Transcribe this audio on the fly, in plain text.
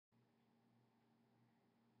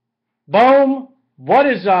Boom! What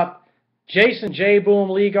is up? Jason J. Boom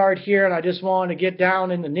Legaard here, and I just wanted to get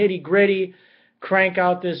down in the nitty-gritty, crank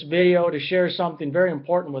out this video to share something very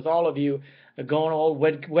important with all of you, going old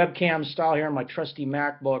webcam style here on my trusty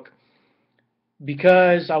MacBook,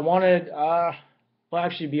 because I wanted, well,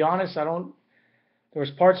 actually, to be honest, there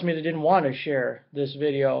was parts of me that didn't want to share this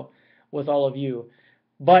video with all of you,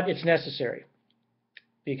 but it's necessary,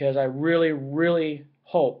 because I really, really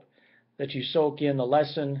hope that you soak in the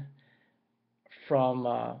lesson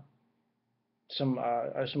from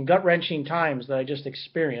some gut-wrenching times that I just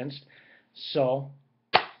experienced. So,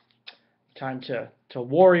 time to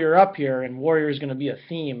warrior up here, and warrior is going to be a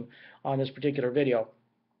theme on this particular video.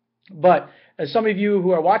 But as some of you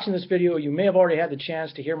who are watching this video, you may have already had the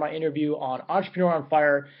chance to hear my interview on Entrepreneur on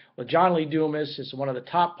Fire with John Lee Dumas. It's one of the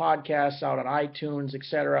top podcasts out on iTunes,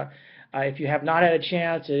 etc. If you have not had a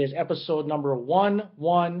chance, it is episode number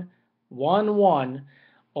 1111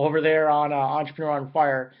 over there on Entrepreneur on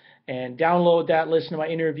Fire, and download that, listen to my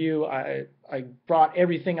interview. I brought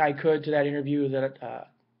everything I could to that interview, that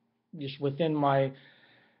just within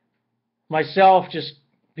myself, just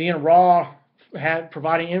being raw,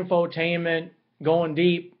 providing infotainment, going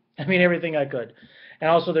deep. I mean, everything I could. And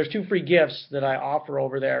also, there's 2 free gifts that I offer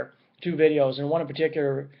over there, 2 videos, and one in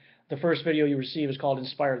particular, the first video you receive is called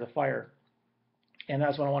Inspire the Fire. And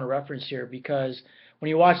that's what I want to reference here, because when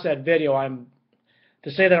you watch that video, to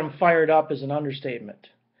say that I'm fired up is an understatement.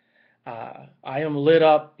 I am lit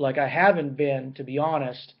up like I haven't been, to be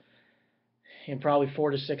honest, in probably 4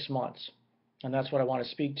 to 6 months. And that's what I want to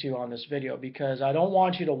speak to on this video, because I don't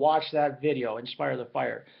want you to watch that video, Inspire the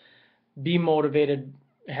Fire, be motivated,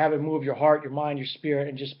 have it move your heart, your mind, your spirit,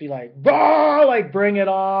 and just be like, bah, like, bring it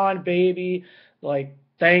on, baby, like,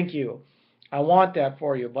 thank you. I want that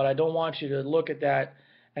for you, but I don't want you to look at that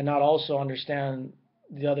and not also understand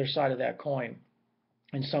the other side of that coin,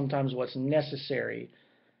 and sometimes what's necessary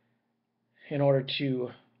in order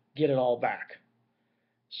to get it all back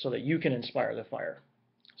so that you can inspire the fire.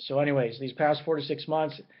 So anyways, these past 4 to 6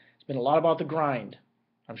 months, it's been a lot about the grind.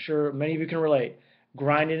 I'm sure many of you can relate.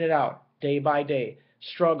 Grinding it out day by day.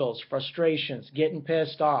 Struggles, frustrations, getting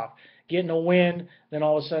pissed off, getting a win, then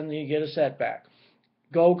all of a sudden you get a setback.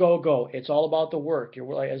 Go, go, go. It's all about the work.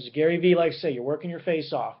 You're, as Gary Vee likes to say, you're working your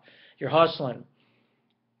face off. You're hustling.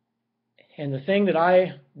 And the thing that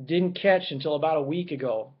I didn't catch until about a week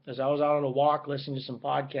ago, as I was out on a walk listening to some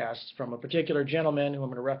podcasts from a particular gentleman who I'm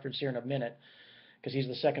going to reference here in a minute, because he's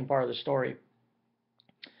the second part of the story,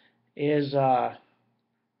 is, and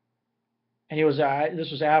this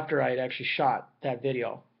was after I had actually shot that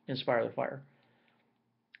video, Inspire the Fire.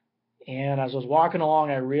 And as I was walking along,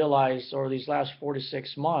 I realized over these last 4 to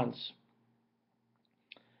 6 months,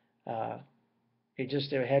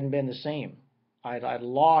 it hadn't been the same. I'd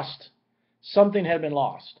lost. Something had been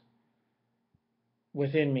lost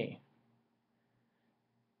within me,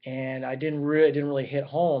 and it didn't really hit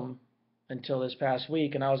home until this past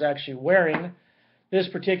week. And I was actually wearing this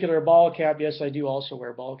particular ball cap. Yes, I do also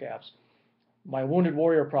wear ball caps. My Wounded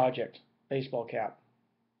Warrior Project baseball cap.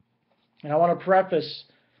 And I want to preface,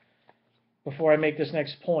 before I make this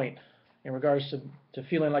next point, in regards to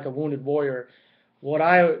feeling like a wounded warrior, what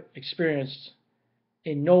I experienced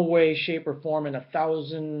in no way, shape, or form in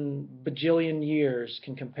 1,000 bajillion years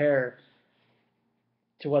can compare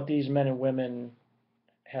to what these men and women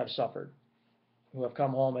have suffered, who have come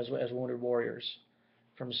home as wounded warriors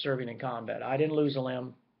from serving in combat. I didn't lose a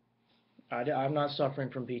limb. I'm not suffering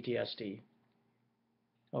from PTSD.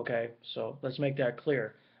 Okay, so let's make that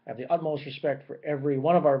clear. I have the utmost respect for every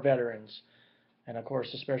one of our veterans, and of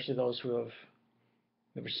course, especially those who have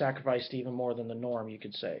sacrificed even more than the norm, you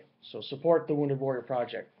could say. So support the Wounded Warrior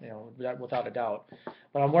Project, without a doubt.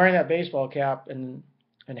 But I'm wearing that baseball cap and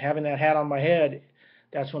having that hat on my head.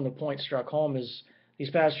 That's when the point struck home. Is these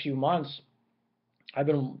past few months, I've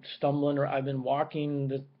been stumbling, or I've been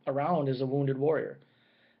walking around as a wounded warrior,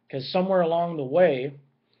 because somewhere along the way,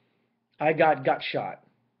 I got gut shot.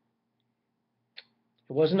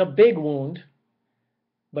 It wasn't a big wound,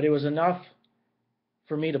 but it was enough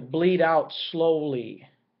for me to bleed out slowly,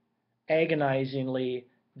 agonizingly,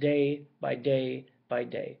 day by day by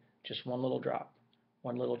day. Just one little drop,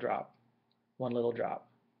 one little drop, one little drop.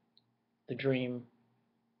 The dream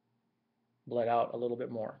bled out a little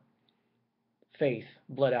bit more. Faith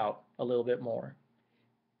bled out a little bit more.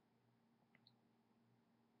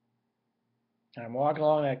 And I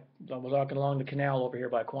was walking along the canal over here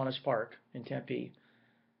by Kiwanis Park in Tempe,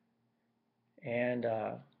 and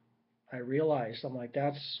I realized, I'm like,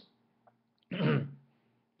 that's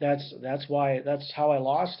how I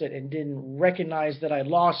lost it, and didn't recognize that I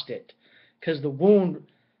lost it, because the wound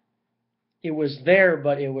it was there,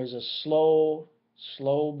 but it was a slow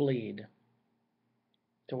bleed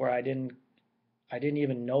to where I didn't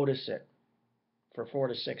even notice it for 4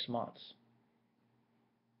 to 6 months.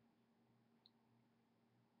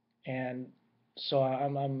 And so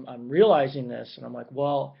I'm realizing this, and I'm like,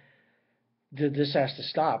 well, this has to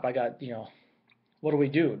stop. I got, what do we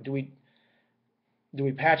do? Do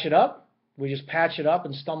we patch it up? We just patch it up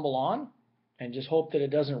and stumble on, and just hope that it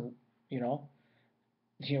doesn't,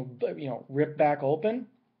 rip back open,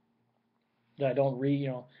 that I don't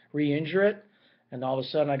re-injure it, and all of a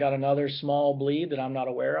sudden I got another small bleed that I'm not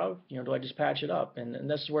aware of. Do I just patch it up? And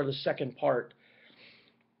this is where the second part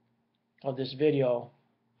of this video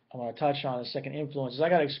I want to touch on, the second influence, is I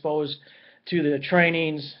got exposed to the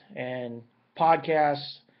trainings and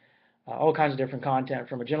podcasts, all kinds of different content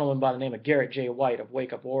from a gentleman by the name of Garrett J White of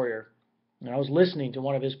Wake Up Warrior. And I was listening to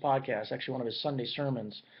one of his podcasts, actually one of his Sunday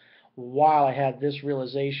sermons, while I had this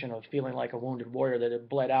realization of feeling like a wounded warrior that had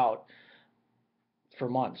bled out for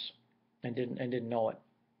months and didn't know it.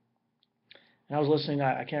 And I was listening,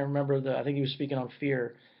 I can't remember, I think he was speaking on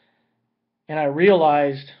fear. And I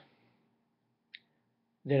realized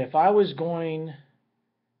that if I was going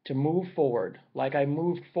to move forward, like I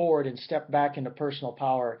moved forward and stepped back into personal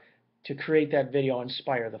power to create that video,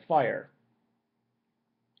 Inspire the Fire,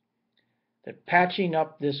 that patching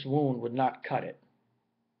up this wound would not cut it.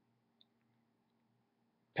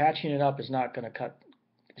 Patching it up is not going to cut.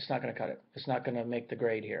 It's not going to cut it. It's not going to make the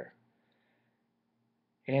grade here.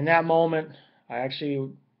 And in that moment, I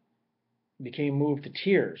actually became moved to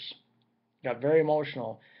tears. Got very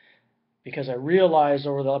emotional because I realized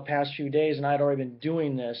over the past few days, and I had already been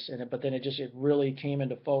doing this, but then it really came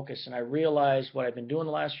into focus, and I realized what I've been doing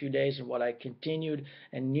the last few days and what I continued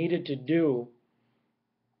and needed to do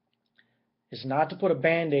is not to put a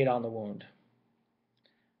Band-Aid on the wound,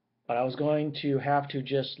 but I was going to have to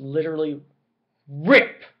just literally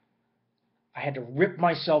rip. I had to rip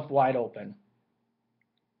myself wide open.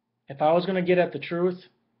 If I was going to get at the truth,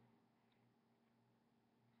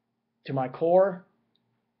 to my core,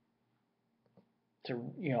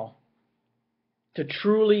 to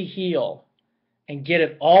truly heal and get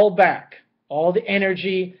it all back, all the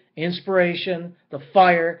energy, inspiration, the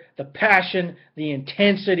fire, the passion, the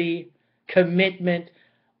intensity, commitment,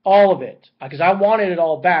 all of it, because I wanted it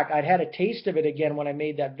all back. I'd had a taste of it again when I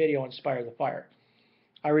made that video, Inspire the Fire.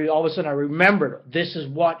 All of a sudden I remembered, this is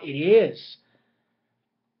what it is.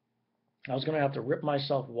 I was going to have to rip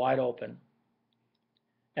myself wide open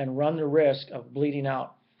and run the risk of bleeding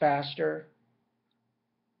out faster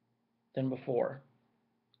than before.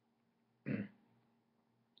 And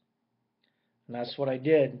that's what I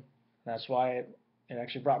did. That's why it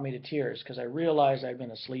actually brought me to tears, because I realized I'd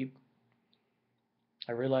been asleep.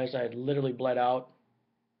 I realized I had literally bled out.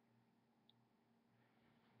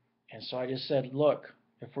 And so I just said, look,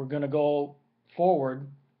 if we're going to go forward,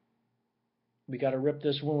 we got to rip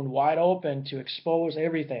this wound wide open to expose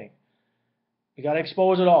everything. We got to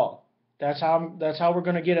expose it all. That's how we're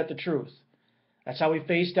going to get at the truth. That's how we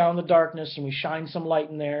face down the darkness and we shine some light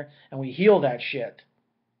in there and we heal that shit.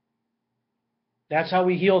 That's how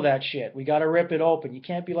we heal that shit. We got to rip it open. You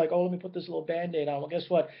can't be like, oh, let me put this little Band-Aid on. Well, guess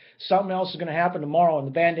what? Something else is going to happen tomorrow and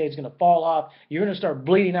the Band-Aid's going to fall off. You're going to start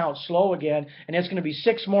bleeding out slow again, and it's going to be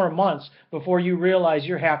 6 more months before you realize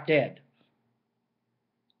you're half dead.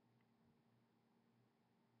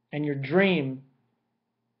 And your dream,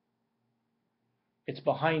 it's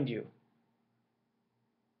behind you.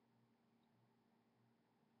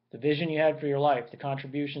 The vision you had for your life, the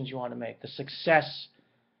contributions you want to make, the success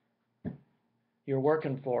you're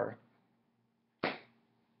working for,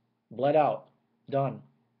 bled out, done.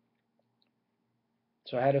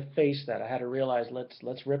 So I had to face that. I had to realize,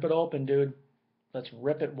 let's rip it open, dude. Let's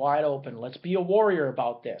rip it wide open. Let's be a warrior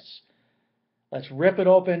about this. Let's rip it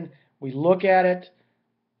open. We look at it,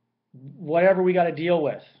 whatever we got to deal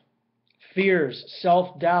with. Fears,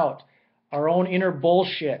 self-doubt, our own inner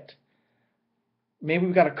bullshit. Maybe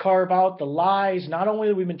we've got to carve out the lies, not only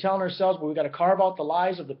that we've been telling ourselves, but we've got to carve out the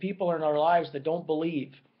lies of the people in our lives that don't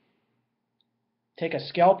believe. Take a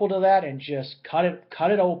scalpel to that and just cut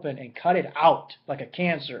it open and cut it out like a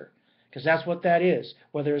cancer. Because that's what that is.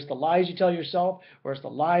 Whether it's the lies you tell yourself or it's the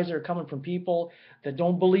lies that are coming from people that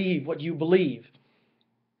don't believe what you believe.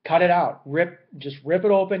 Cut it out. Just rip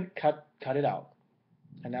it open, cut it out.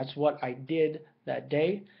 And that's what I did that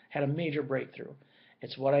day. Had a major breakthrough.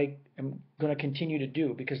 It's what I am going to continue to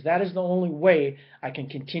do, because that is the only way I can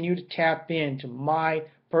continue to tap into my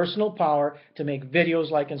personal power to make videos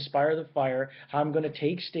like Inspire the Fire, how I'm going to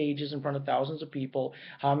take stages in front of thousands of people,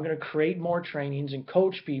 how I'm going to create more trainings and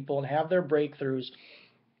coach people and have their breakthroughs.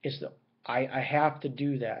 It's the I have to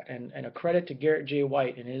do that. And a credit to Garrett J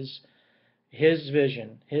White and his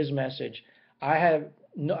vision, his message. I have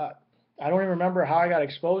no, I don't even remember how I got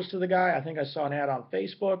exposed to the guy. I think I saw an ad on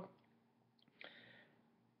Facebook,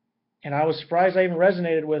 and I was surprised I even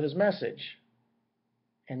resonated with his message.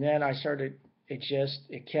 And then I started,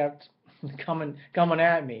 it kept coming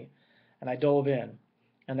at me, and I dove in.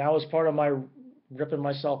 And that was part of my ripping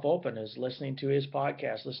myself open, is listening to his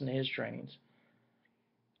podcast, listening to his trainings.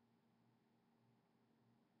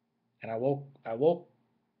 And I woke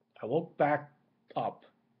back up.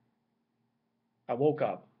 I woke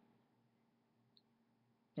up.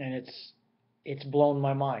 And it's blown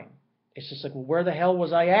my mind. It's just like, well, where the hell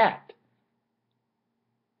was I at?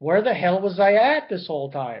 Where the hell was I at this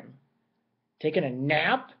whole time? Taking a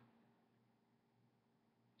nap?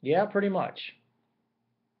 Yeah, pretty much.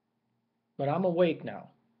 But I'm awake now.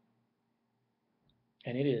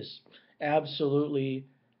 And it is absolutely,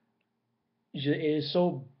 it is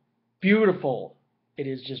so beautiful. It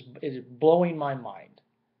is blowing my mind.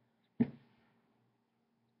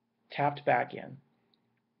 Tapped back in.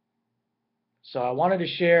 So I wanted to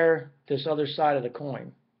share this other side of the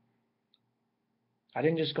coin. I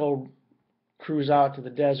didn't just go cruise out to the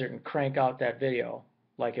desert and crank out that video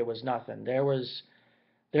like it was nothing. There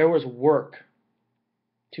was work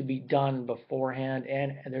to be done beforehand,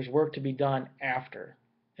 and there's work to be done after.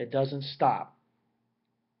 It doesn't stop.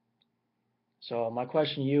 So my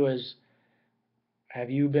question to you is, have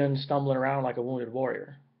you been stumbling around like a wounded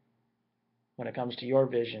warrior when it comes to your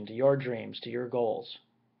vision, to your dreams, to your goals?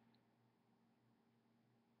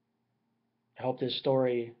 I hope this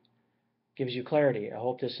story gives you clarity. I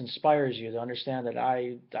hope this inspires you to understand that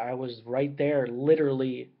I was right there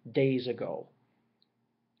literally days ago.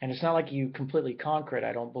 And it's not like you completely conquer it,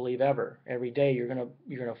 I don't believe, ever. Every day you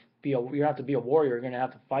have to be a warrior, you're gonna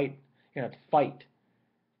have to fight. You're gonna have to fight.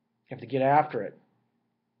 You have to get after it.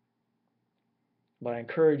 But I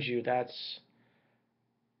encourage you, that's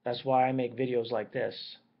why I make videos like this.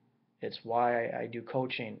 It's why I do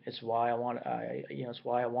coaching. It's why I want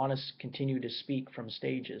to continue to speak from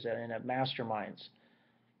stages and at masterminds.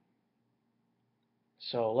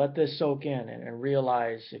 So let this soak in and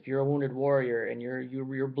realize, if you're a wounded warrior and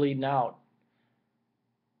you're bleeding out,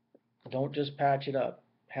 don't just patch it up.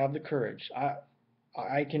 Have the courage.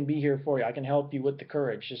 I can be here for you. I can help you with the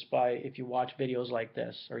courage just by, if you watch videos like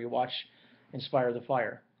this or you watch Inspire the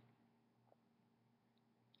Fire.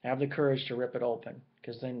 Have the courage to rip it open,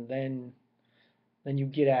 because then you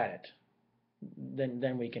get at it.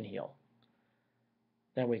 Then we can heal.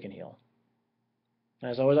 Then we can heal.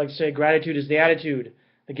 As I always like to say, gratitude is the attitude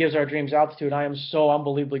that gives our dreams altitude. I am so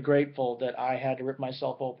unbelievably grateful that I had to rip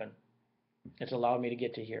myself open. It's allowed me to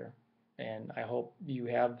get to here. And I hope you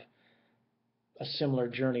have a similar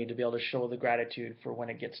journey to be able to show the gratitude for when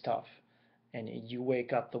it gets tough. And you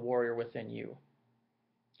wake up the warrior within you.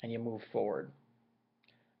 And you move forward.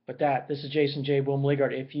 But this is Jason J. Boom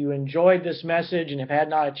Legaard. If you enjoyed this message and have had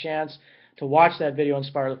not a chance to watch that video,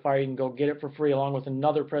 Inspire the Fire, you can go get it for free along with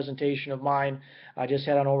another presentation of mine. Just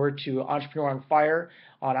head on over to Entrepreneur on Fire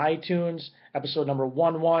on iTunes, episode number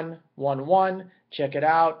 1111. Check it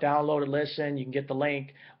out, download it, listen. You can get the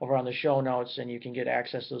link over on the show notes, and you can get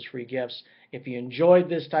access to those free gifts. If you enjoyed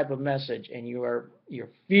this type of message and you're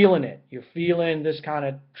feeling it, you're feeling this kind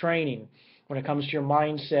of training when it comes to your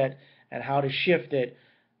mindset and how to shift it,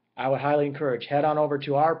 I would highly encourage, head on over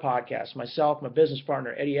to our podcast. Myself, my business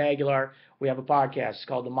partner, Eddie Aguilar, we have a podcast. It's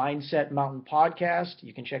called the Mindset Mountain Podcast.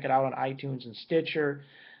 You can check it out on iTunes and Stitcher.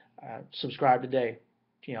 Subscribe today.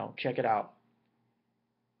 Check it out.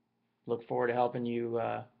 Look forward to helping you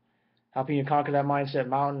conquer that mindset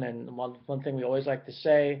mountain. And one thing we always like to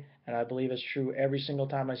say, and I believe it's true every single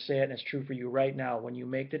time I say it, and it's true for you right now, when you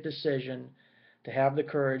make the decision to have the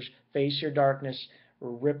courage, face your darkness,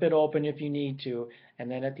 rip it open if you need to, and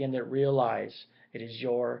then at the end of it, realize it is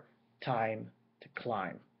your time to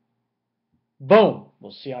climb. Boom!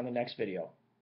 We'll see you on the next video.